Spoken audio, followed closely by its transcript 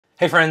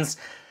Hey friends,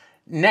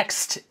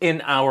 next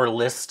in our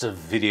list of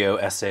video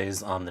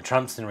essays on the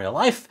Trumps in real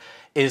life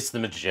is The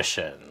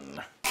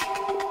Magician.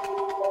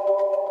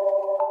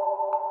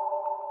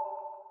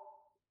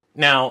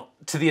 Now,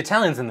 to the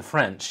Italians and the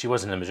French, he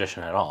wasn't a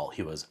magician at all.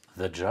 He was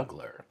the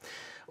juggler,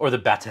 or the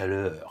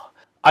battleur.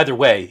 Either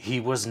way, he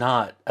was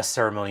not a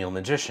ceremonial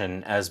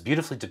magician as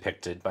beautifully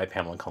depicted by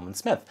Pamela Colman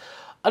Smith.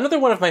 Another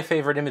one of my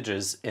favorite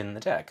images in the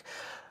deck.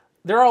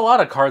 There are a lot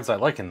of cards I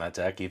like in that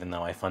deck, even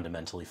though I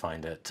fundamentally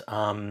find it,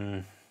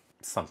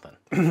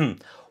 something.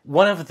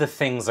 One of the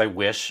things I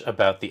wish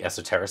about the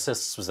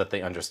esotericists was that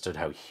they understood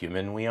how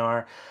human we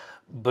are,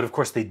 but of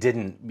course they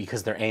didn't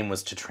because their aim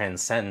was to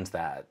transcend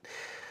that.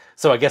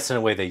 So I guess in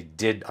a way they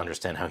did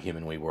understand how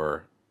human we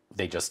were,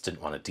 they just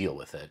didn't want to deal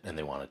with it, and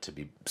they wanted to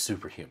be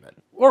superhuman.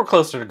 Or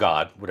closer to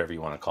God, whatever you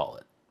want to call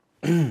it.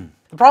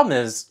 The problem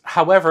is,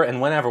 however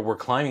and whenever we're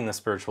climbing the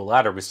spiritual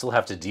ladder, we still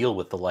have to deal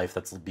with the life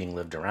that's being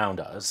lived around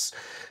us.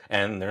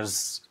 And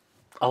there's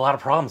a lot of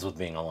problems with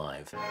being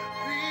alive.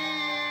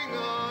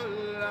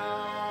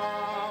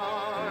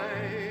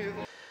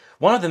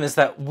 One of them is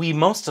that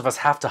most of us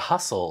have to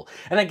hustle.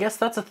 And I guess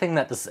that's a thing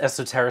that the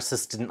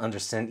esotericists didn't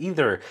understand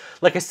either.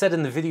 Like I said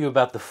in the video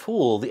about the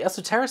Fool, the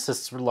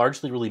esotericists were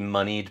largely really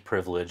moneyed,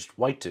 privileged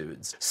white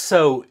dudes.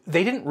 So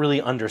they didn't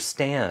really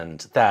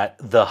understand that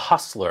the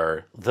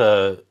hustler,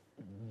 the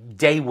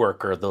day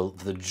worker,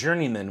 the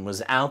journeyman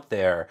was out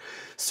there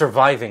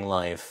surviving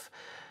life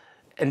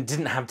and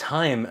didn't have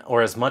time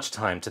or as much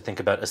time to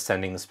think about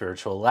ascending the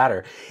spiritual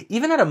ladder.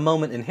 Even at a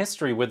moment in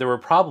history where there were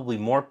probably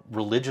more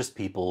religious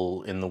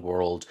people in the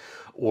world,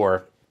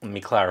 or, let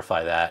me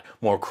clarify that,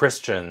 more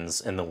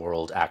Christians in the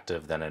world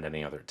active than at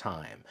any other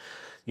time.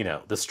 You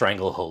know, the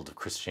stranglehold of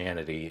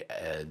Christianity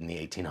in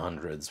the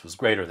 1800s was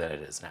greater than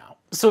it is now.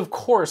 So of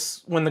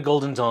course, when the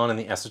Golden Dawn and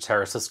the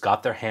esotericists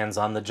got their hands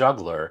on the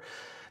juggler,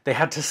 they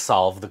had to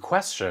solve the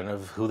question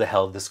of who the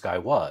hell this guy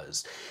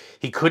was.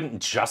 He couldn't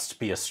just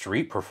be a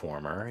street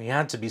performer. He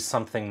had to be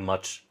something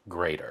much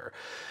greater.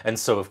 And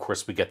so, of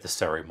course, we get the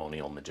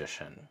ceremonial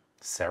magician.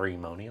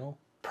 Ceremonial?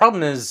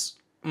 Problem is,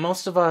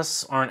 most of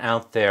us aren't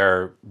out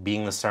there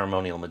being the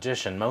ceremonial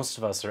magician. Most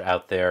of us are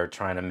out there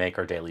trying to make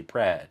our daily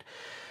bread.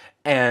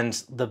 And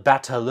the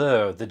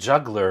battleur, the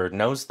juggler,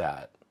 knows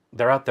that.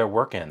 They're out there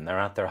working. They're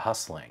out there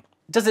hustling.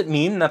 Does it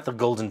mean that the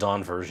Golden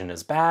Dawn version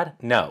is bad?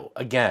 No.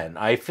 Again,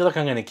 I feel like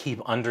I'm going to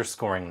keep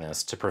underscoring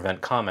this to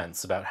prevent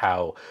comments about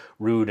how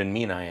rude and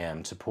mean I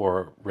am to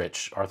poor,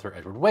 rich Arthur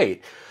Edward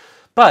Waite.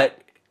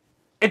 But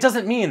it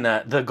doesn't mean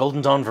that the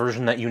Golden Dawn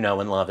version that you know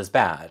and love is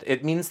bad.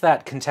 It means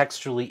that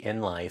contextually in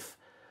life,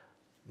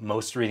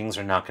 most readings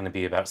are not going to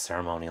be about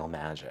ceremonial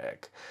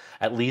magic.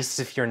 At least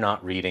if you're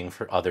not reading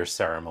for other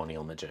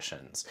ceremonial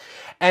magicians.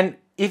 And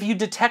if you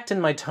detect in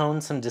my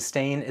tone some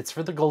disdain, it's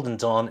for the Golden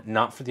Dawn,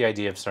 not for the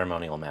idea of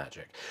ceremonial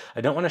magic.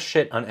 I don't want to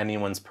shit on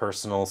anyone's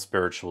personal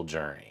spiritual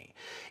journey.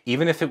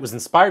 Even if it was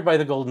inspired by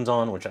the Golden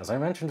Dawn, which as I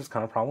mentioned is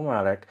kind of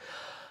problematic,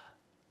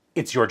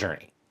 it's your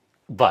journey.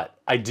 But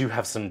I do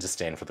have some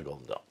disdain for the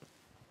Golden Dawn.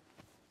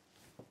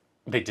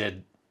 They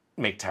did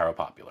make tarot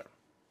popular.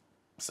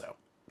 So,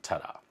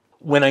 ta-da.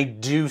 When I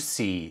do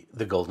see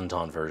the Golden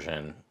Dawn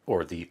version,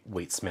 or the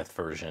Waite-Smith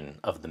version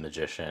of The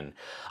Magician,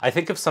 I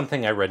think of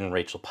something I read in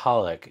Rachel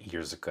Pollack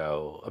years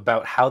ago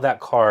about how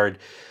that card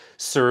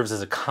serves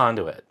as a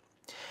conduit.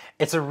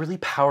 It's a really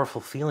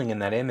powerful feeling in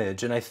that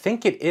image, and I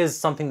think it is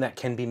something that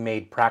can be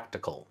made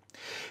practical.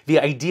 The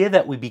idea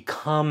that we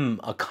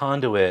become a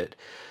conduit,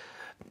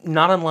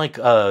 not unlike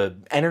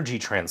an energy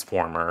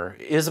transformer,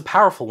 is a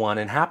powerful one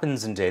and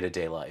happens in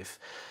day-to-day life.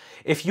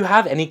 If you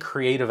have any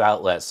creative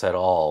outlets at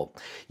all,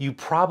 you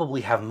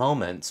probably have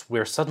moments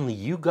where suddenly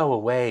you go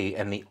away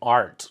and the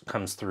art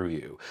comes through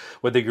you.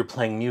 Whether you're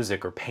playing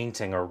music or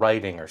painting or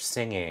writing or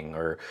singing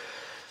or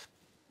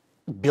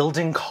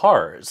building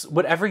cars,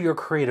 whatever your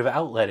creative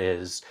outlet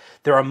is,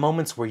 there are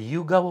moments where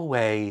you go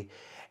away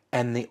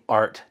and the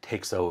art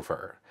takes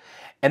over.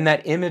 And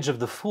that image of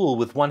the Fool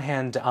with one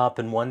hand up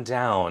and one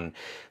down,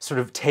 sort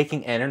of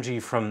taking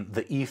energy from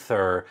the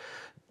ether,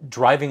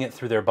 driving it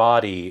through their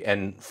body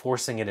and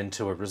forcing it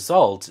into a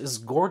result is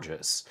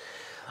gorgeous.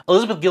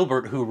 Elizabeth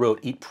Gilbert, who wrote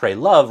Eat, Pray,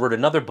 Love, wrote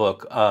another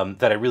book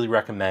that I really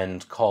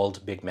recommend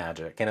called Big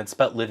Magic, and it's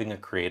about living a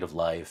creative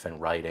life and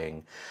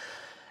writing.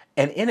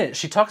 And in it,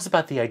 she talks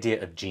about the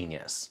idea of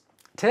genius.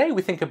 Today,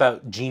 we think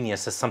about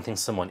genius as something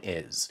someone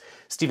is.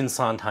 Stephen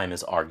Sondheim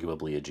is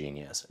arguably a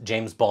genius.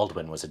 James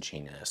Baldwin was a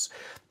genius.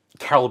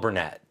 Carol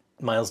Burnett,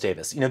 Miles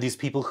Davis, these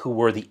people who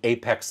were the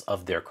apex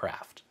of their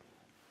craft.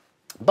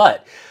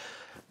 But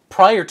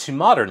prior to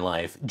modern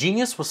life,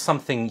 genius was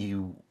something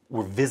you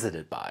were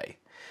visited by.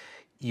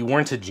 You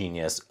weren't a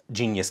genius,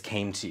 genius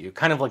came to you,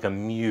 kind of like a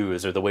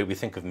muse, or the way we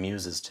think of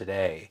muses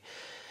today.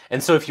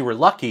 And so if you were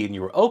lucky and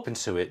you were open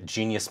to it,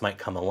 genius might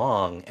come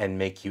along and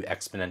make you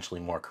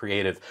exponentially more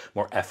creative,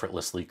 more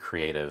effortlessly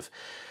creative,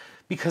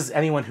 because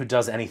anyone who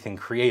does anything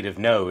creative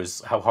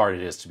knows how hard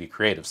it is to be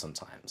creative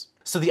sometimes.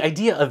 So the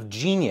idea of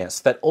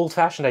genius, that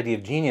old-fashioned idea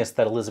of genius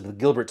that Elizabeth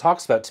Gilbert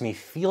talks about, to me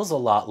feels a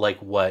lot like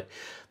what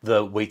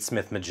the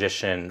Waite-Smith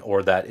magician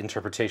or that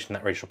interpretation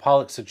that Rachel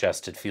Pollack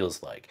suggested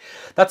feels like.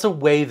 That's a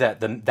way that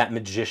that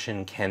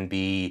magician can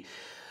be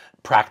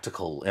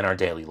practical in our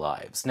daily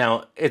lives.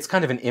 Now, it's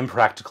kind of an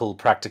impractical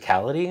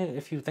practicality,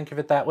 if you think of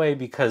it that way,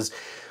 because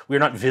we're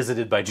not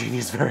visited by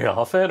genius very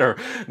often, or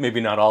maybe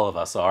not all of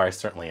us are. I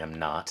certainly am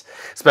not.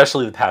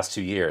 Especially the past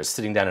 2 years,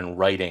 sitting down and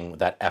writing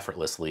that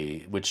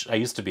effortlessly, which I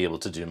used to be able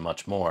to do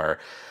much more.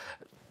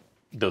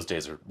 Those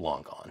days are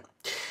long gone.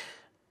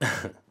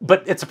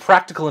 But it's a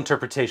practical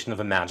interpretation of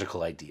a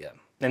magical idea,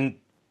 and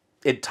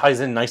it ties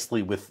in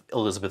nicely with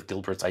Elizabeth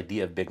Gilbert's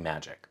idea of big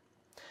magic.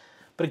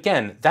 But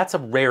again, that's a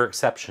rare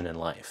exception in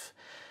life.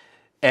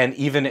 And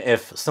even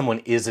if someone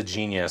is a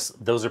genius,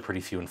 those are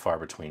pretty few and far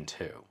between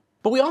too.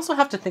 But we also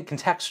have to think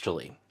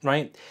contextually,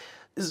 right?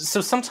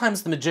 So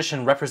sometimes the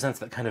magician represents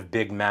that kind of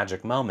big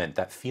magic moment,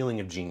 that feeling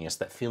of genius,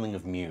 that feeling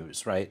of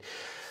muse, right?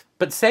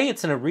 But say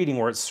it's in a reading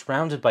where it's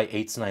surrounded by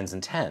 8s, 9s,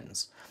 and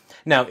 10s.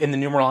 Now, in the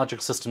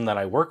numerologic system that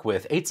I work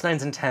with, 8s,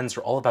 9s, and 10s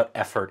are all about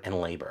effort and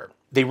labor.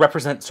 They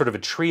represent sort of a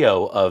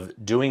trio of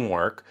doing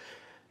work,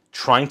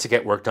 trying to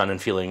get work done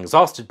and feeling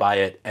exhausted by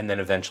it, and then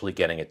eventually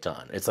getting it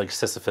done. It's like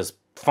Sisyphus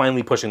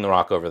finally pushing the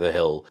rock over the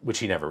hill, which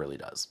he never really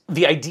does.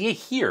 The idea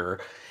here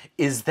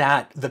is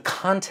that the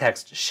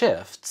context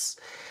shifts,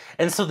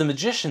 and so the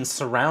magician,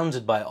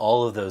 surrounded by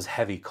all of those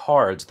heavy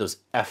cards, those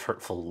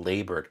effortful,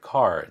 labored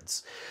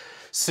cards,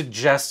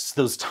 suggests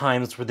those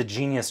times where the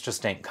genius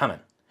just ain't coming.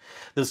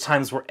 Those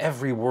times where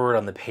every word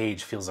on the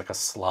page feels like a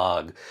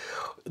slog.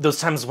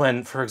 Those times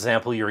when, for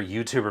example, you're a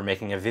YouTuber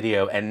making a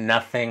video and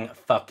nothing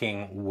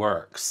fucking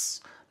works.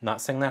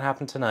 Not saying that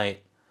happened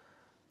tonight.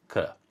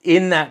 Coulda.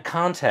 In that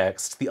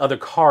context, the other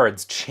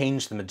cards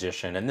change the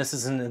magician, and this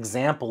is an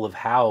example of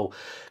how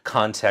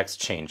context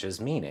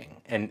changes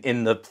meaning. And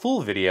in the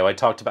full video, I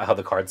talked about how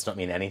the cards don't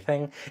mean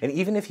anything, and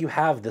even if you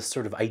have this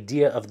sort of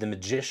idea of the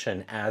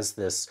magician as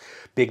this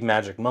big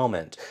magic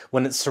moment,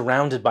 when it's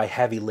surrounded by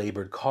heavy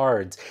labored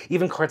cards,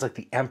 even cards like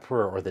the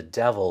Emperor or the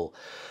Devil,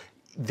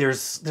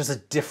 there's a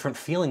different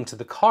feeling to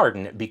the card,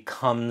 and it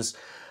becomes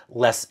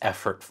less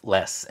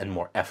effortless and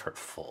more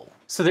effortful.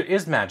 So there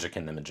is magic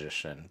in the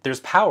magician. There's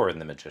power in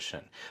the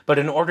magician. But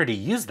in order to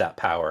use that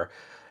power,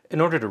 in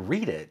order to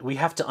read it, we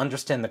have to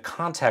understand the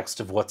context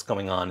of what's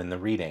going on in the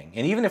reading.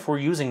 And even if we're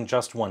using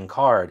just one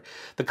card,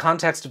 the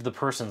context of the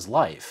person's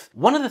life.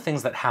 One of the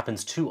things that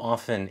happens too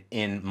often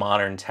in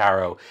modern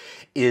tarot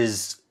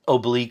is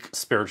oblique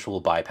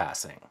spiritual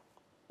bypassing.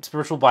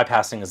 Spiritual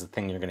bypassing is a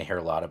thing you're going to hear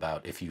a lot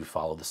about if you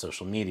follow the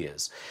social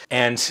medias.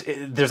 And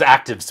there's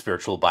active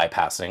spiritual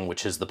bypassing,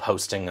 which is the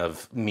posting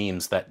of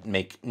memes that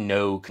make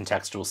no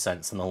contextual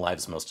sense in the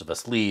lives most of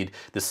us lead.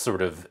 This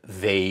sort of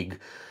vague,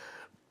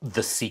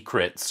 the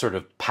secret sort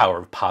of power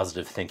of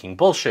positive thinking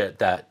bullshit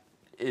that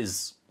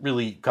is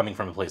really coming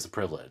from a place of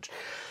privilege.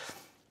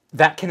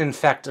 That can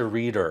infect a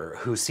reader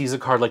who sees a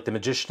card like the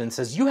Magician and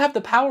says, you have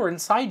the power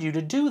inside you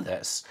to do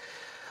this.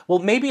 Well,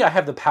 maybe I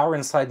have the power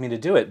inside me to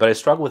do it, but I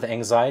struggle with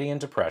anxiety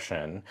and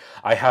depression.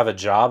 I have a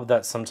job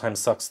that sometimes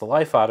sucks the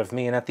life out of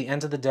me, and at the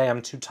end of the day,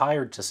 I'm too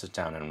tired to sit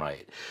down and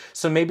write.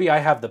 So maybe I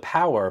have the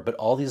power, but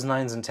all these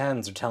 9s and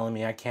 10s are telling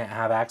me I can't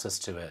have access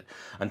to it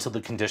until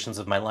the conditions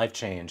of my life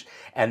change,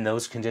 and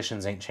those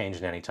conditions ain't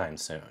changing anytime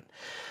soon.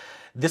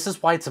 This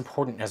is why it's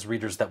important as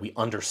readers that we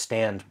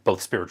understand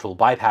both spiritual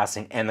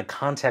bypassing and the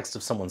context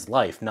of someone's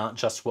life, not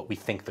just what we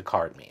think the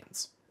card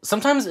means.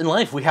 Sometimes in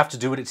life we have to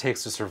do what it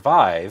takes to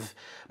survive.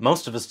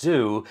 Most of us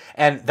do,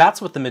 and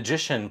that's what the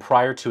magician,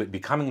 prior to it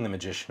becoming the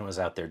magician, was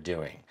out there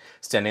doing.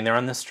 Standing there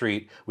on the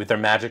street with their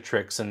magic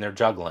tricks and their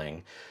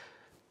juggling,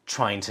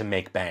 trying to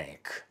make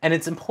bank. And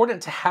it's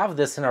important to have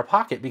this in our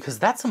pocket because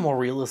that's a more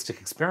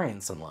realistic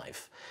experience in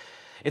life.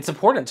 It's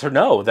important to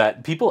know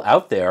that people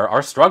out there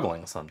are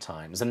struggling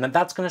sometimes, and that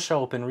that's going to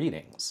show up in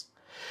readings.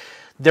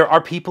 There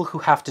are people who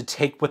have to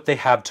take what they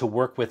have to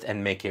work with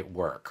and make it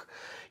work.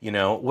 You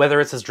know,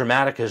 whether it's as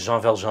dramatic as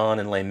Jean Valjean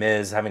in Les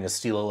Mis having to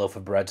steal a loaf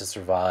of bread to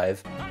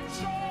survive,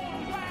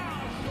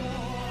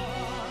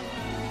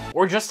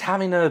 or just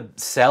having to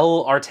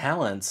sell our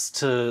talents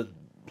to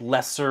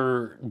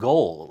lesser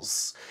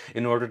goals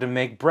in order to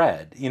make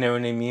bread. You know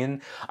what I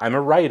mean? I'm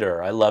a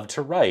writer. I love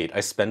to write. I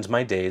spend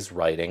my days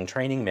writing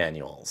training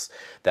manuals.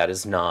 That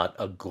is not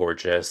a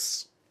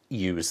gorgeous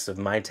use of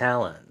my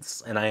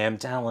talents, and I am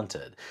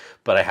talented,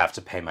 but I have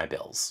to pay my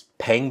bills.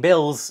 Paying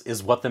bills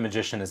is what the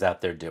magician is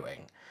out there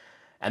doing.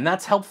 And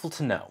that's helpful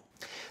to know.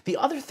 The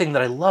other thing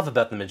that I love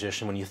about the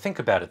magician when you think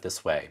about it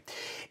this way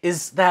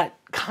is that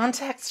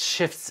context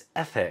shifts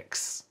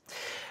ethics.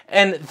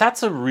 And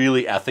that's a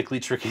really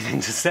ethically tricky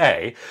thing to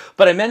say,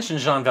 but I mentioned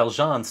Jean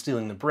Valjean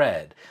stealing the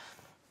bread.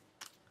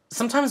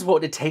 Sometimes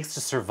what it takes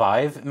to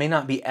survive may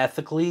not be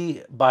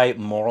ethically by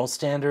moral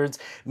standards,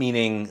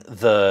 meaning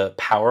the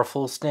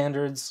powerful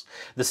standards,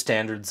 the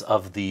standards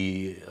of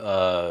the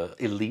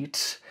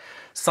elite.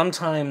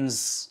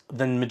 Sometimes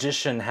the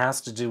magician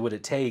has to do what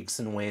it takes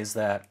in ways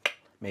that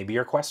maybe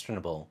are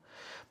questionable,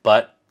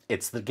 but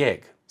it's the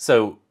gig.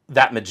 So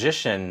that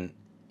magician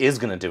is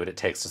going to do what it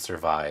takes to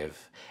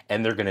survive,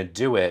 and they're going to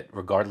do it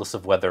regardless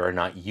of whether or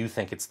not you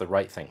think it's the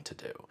right thing to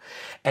do.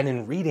 And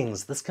in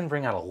readings, this can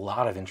bring out a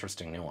lot of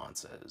interesting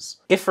nuances.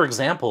 If, for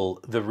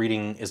example, the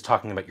reading is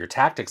talking about your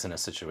tactics in a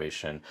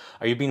situation,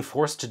 are you being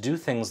forced to do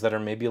things that are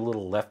maybe a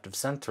little left of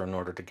center in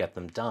order to get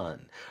them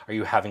done? Are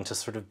you having to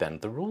sort of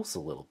bend the rules a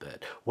little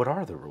bit? What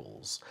are the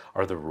rules?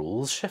 Are the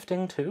rules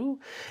shifting too?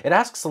 It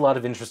asks a lot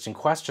of interesting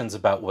questions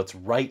about what's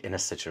right in a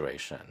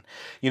situation.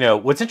 You know,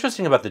 what's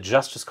interesting about the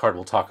Justice card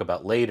we'll talk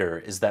about later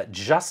is that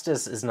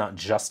justice is not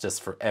justice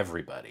for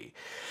everybody.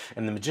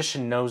 And the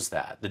magician knows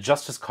that. The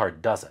Justice card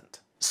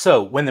doesn't.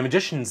 So when the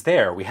magician's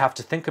there, we have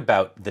to think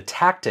about the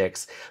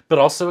tactics, but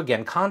also,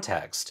 again,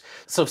 context.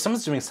 So if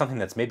someone's doing something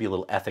that's maybe a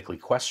little ethically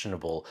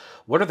questionable,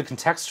 what are the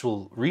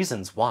contextual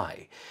reasons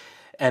why?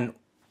 And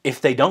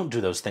if they don't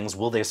do those things,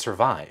 will they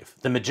survive?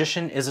 The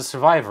magician is a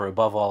survivor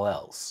above all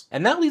else.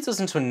 And that leads us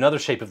into another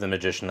shape of the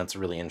magician that's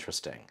really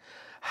interesting.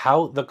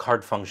 How the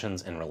card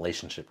functions in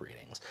relationship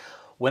readings.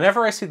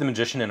 Whenever I see the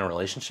magician in a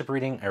relationship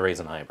reading, I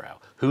raise an eyebrow.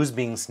 Who's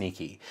being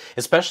sneaky?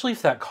 Especially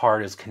if that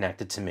card is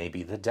connected to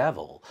maybe the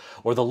devil,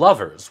 or the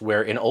lovers,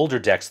 where in older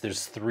decks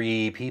there's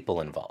 3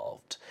 people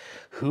involved.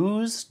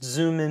 Who's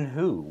zooming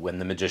who when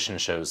the magician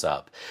shows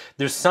up?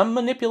 There's some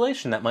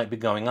manipulation that might be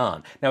going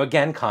on. Now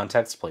again,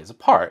 context plays a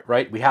part,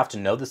 right? We have to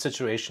know the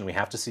situation, we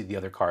have to see the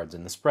other cards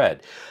in the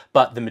spread.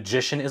 But the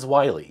magician is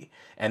wily,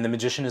 and the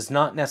magician is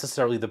not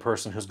necessarily the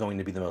person who's going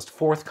to be the most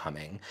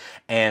forthcoming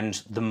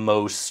and the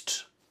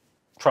most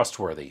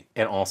trustworthy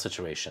in all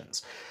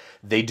situations.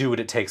 They do what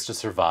it takes to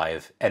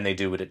survive, and they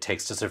do what it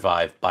takes to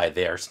survive by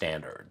their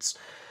standards.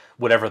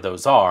 Whatever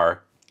those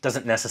are,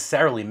 doesn't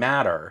necessarily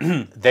matter.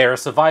 They're a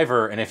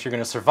survivor, and if you're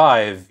going to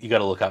survive, you got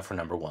to look out for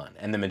number 1,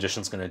 and the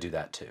magician's going to do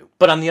that too.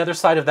 But on the other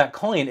side of that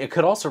coin, it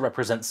could also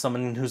represent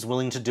someone who's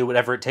willing to do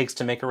whatever it takes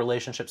to make a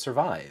relationship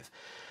survive.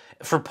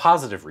 For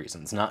positive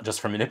reasons, not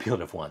just for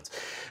manipulative ones.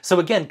 So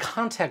again,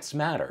 context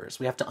matters.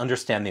 We have to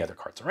understand the other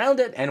cards around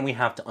it, and we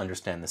have to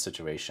understand the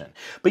situation.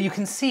 But you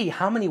can see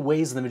how many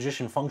ways the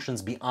magician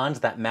functions beyond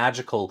that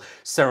magical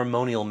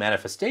ceremonial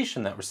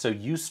manifestation that we're so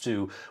used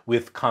to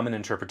with common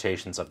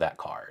interpretations of that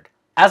card.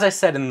 As I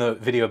said in the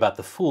video about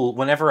the Fool,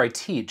 whenever I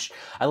teach,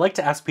 I like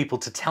to ask people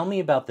to tell me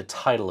about the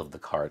title of the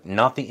card,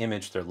 not the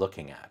image they're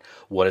looking at.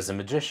 What is a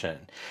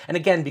magician? And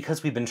again,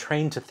 because we've been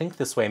trained to think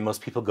this way,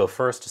 most people go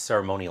first to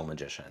ceremonial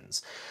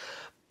magicians.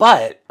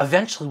 But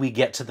eventually we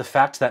get to the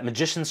fact that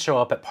magicians show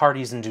up at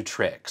parties and do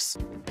tricks.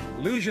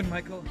 Illusion,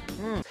 Michael.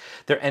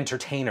 They're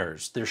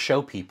entertainers, they're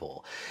show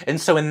people.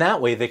 And so in that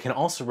way, they can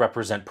also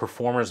represent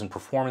performers and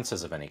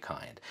performances of any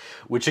kind,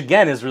 which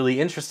again is really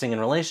interesting in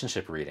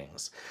relationship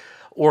readings.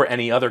 Or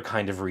any other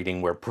kind of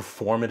reading where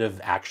performative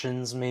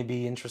actions may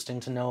be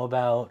interesting to know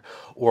about,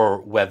 or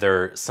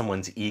whether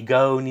someone's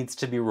ego needs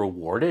to be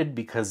rewarded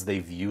because they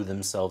view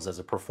themselves as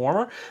a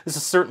performer. This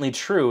is certainly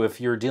true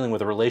if you're dealing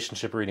with a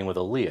relationship reading with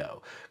a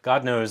Leo.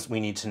 God knows we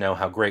need to know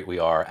how great we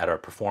are at our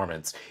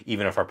performance,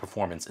 even if our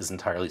performance is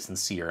entirely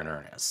sincere and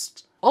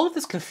earnest. All of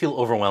this can feel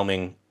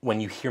overwhelming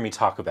when you hear me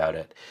talk about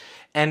it.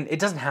 And it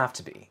doesn't have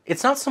to be.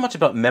 It's not so much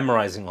about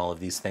memorizing all of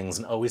these things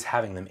and always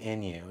having them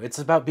in you. It's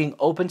about being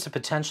open to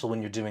potential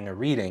when you're doing a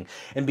reading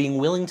and being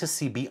willing to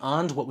see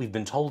beyond what we've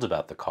been told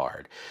about the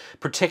card,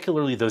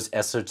 particularly those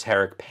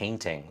esoteric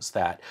paintings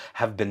that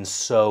have been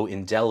so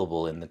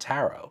indelible in the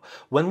tarot.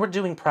 When we're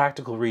doing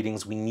practical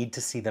readings, we need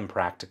to see them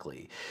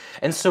practically.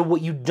 And so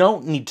what you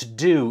don't need to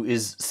do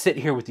is sit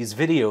here with these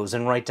videos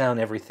and write down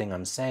everything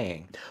I'm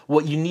saying.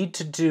 What you need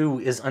to do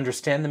is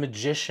understand the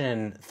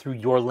magician through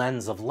your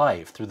lens of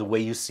life, through the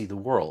way you see the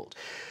world.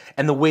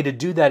 And the way to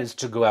do that is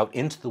to go out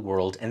into the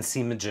world and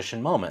see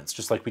magician moments,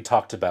 just like we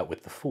talked about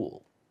with the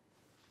Fool.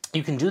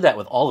 You can do that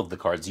with all of the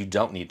cards. You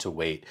don't need to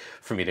wait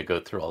for me to go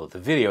through all of the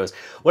videos.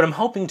 What I'm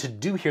hoping to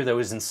do here, though,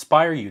 is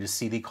inspire you to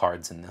see the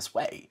cards in this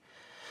way.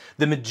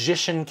 The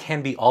magician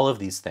can be all of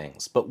these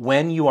things, but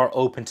when you are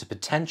open to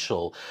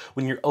potential,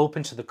 when you're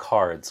open to the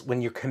cards,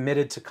 when you're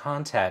committed to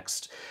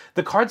context,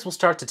 the cards will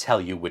start to tell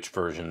you which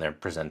version they're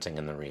presenting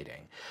in the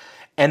reading.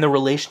 And the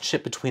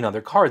relationship between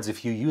other cards,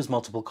 if you use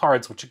multiple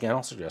cards, which again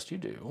I'll suggest you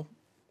do,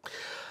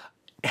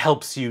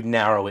 helps you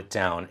narrow it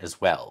down as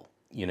well.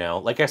 You know,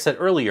 like I said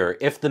earlier,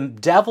 if the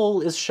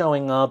devil is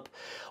showing up,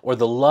 or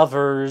the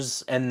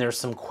lovers, and there's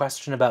some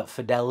question about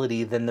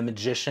fidelity, then the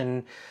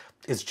magician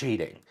is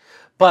cheating.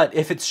 But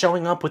if it's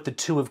showing up with the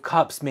 2 of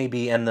Cups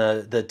maybe and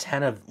the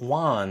 10 of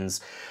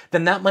Wands,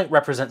 then that might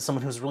represent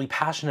someone who's really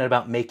passionate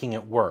about making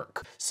it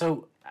work.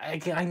 So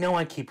I know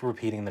I keep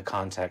repeating the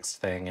context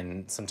thing,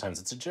 and sometimes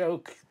it's a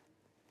joke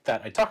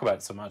that I talk about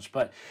it so much,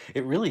 but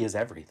it really is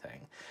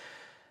everything.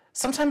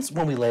 Sometimes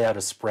when we lay out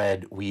a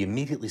spread, we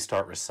immediately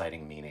start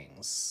reciting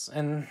meanings.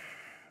 And,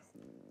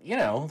 you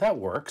know, that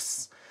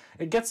works.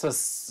 It gets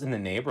us in the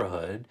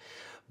neighborhood.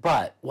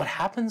 But what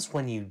happens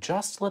when you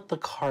just let the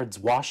cards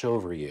wash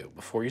over you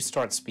before you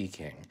start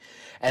speaking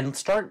and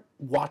start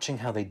watching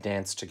how they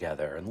dance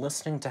together and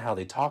listening to how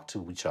they talk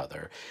to each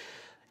other,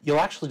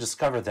 you'll actually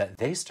discover that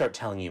they start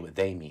telling you what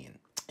they mean.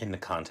 in the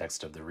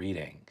context of the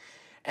reading.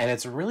 And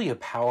it's really a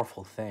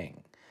powerful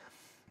thing.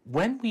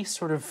 When we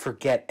sort of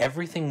forget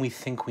everything we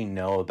think we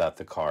know about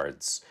the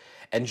cards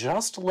and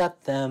just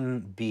let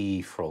them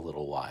be for a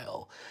little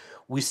while,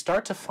 we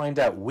start to find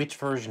out which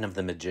version of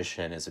the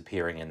magician is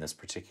appearing in this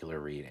particular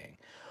reading.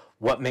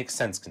 What makes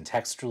sense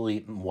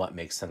contextually, what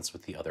makes sense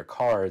with the other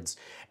cards,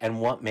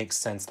 and what makes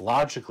sense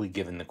logically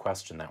given the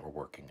question that we're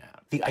working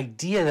at. The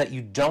idea that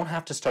you don't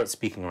have to start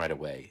speaking right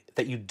away,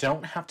 that you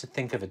don't have to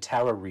think of a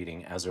tarot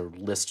reading as a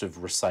list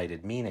of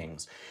recited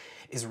meanings,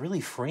 is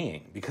really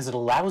freeing because it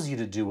allows you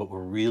to do what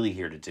we're really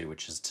here to do,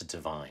 which is to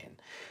divine,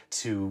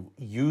 to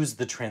use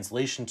the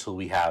translation tool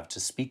we have to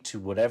speak to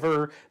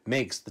whatever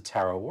makes the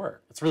tarot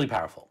work. It's really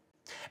powerful.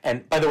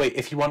 And by the way,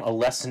 if you want a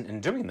lesson in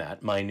doing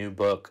that, my new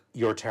book,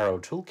 Your Tarot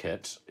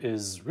Toolkit,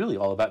 is really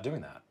all about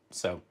doing that.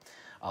 So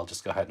I'll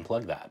just go ahead and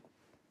plug that.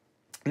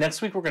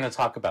 Next week, we're going to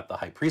talk about the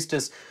High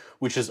Priestess,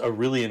 which is a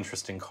really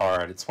interesting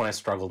card. It's one I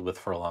struggled with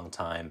for a long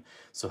time,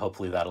 so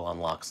hopefully that'll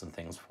unlock some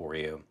things for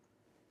you.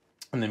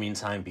 In the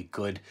meantime, be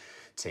good,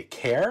 take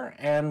care,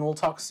 and we'll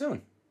talk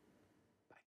soon.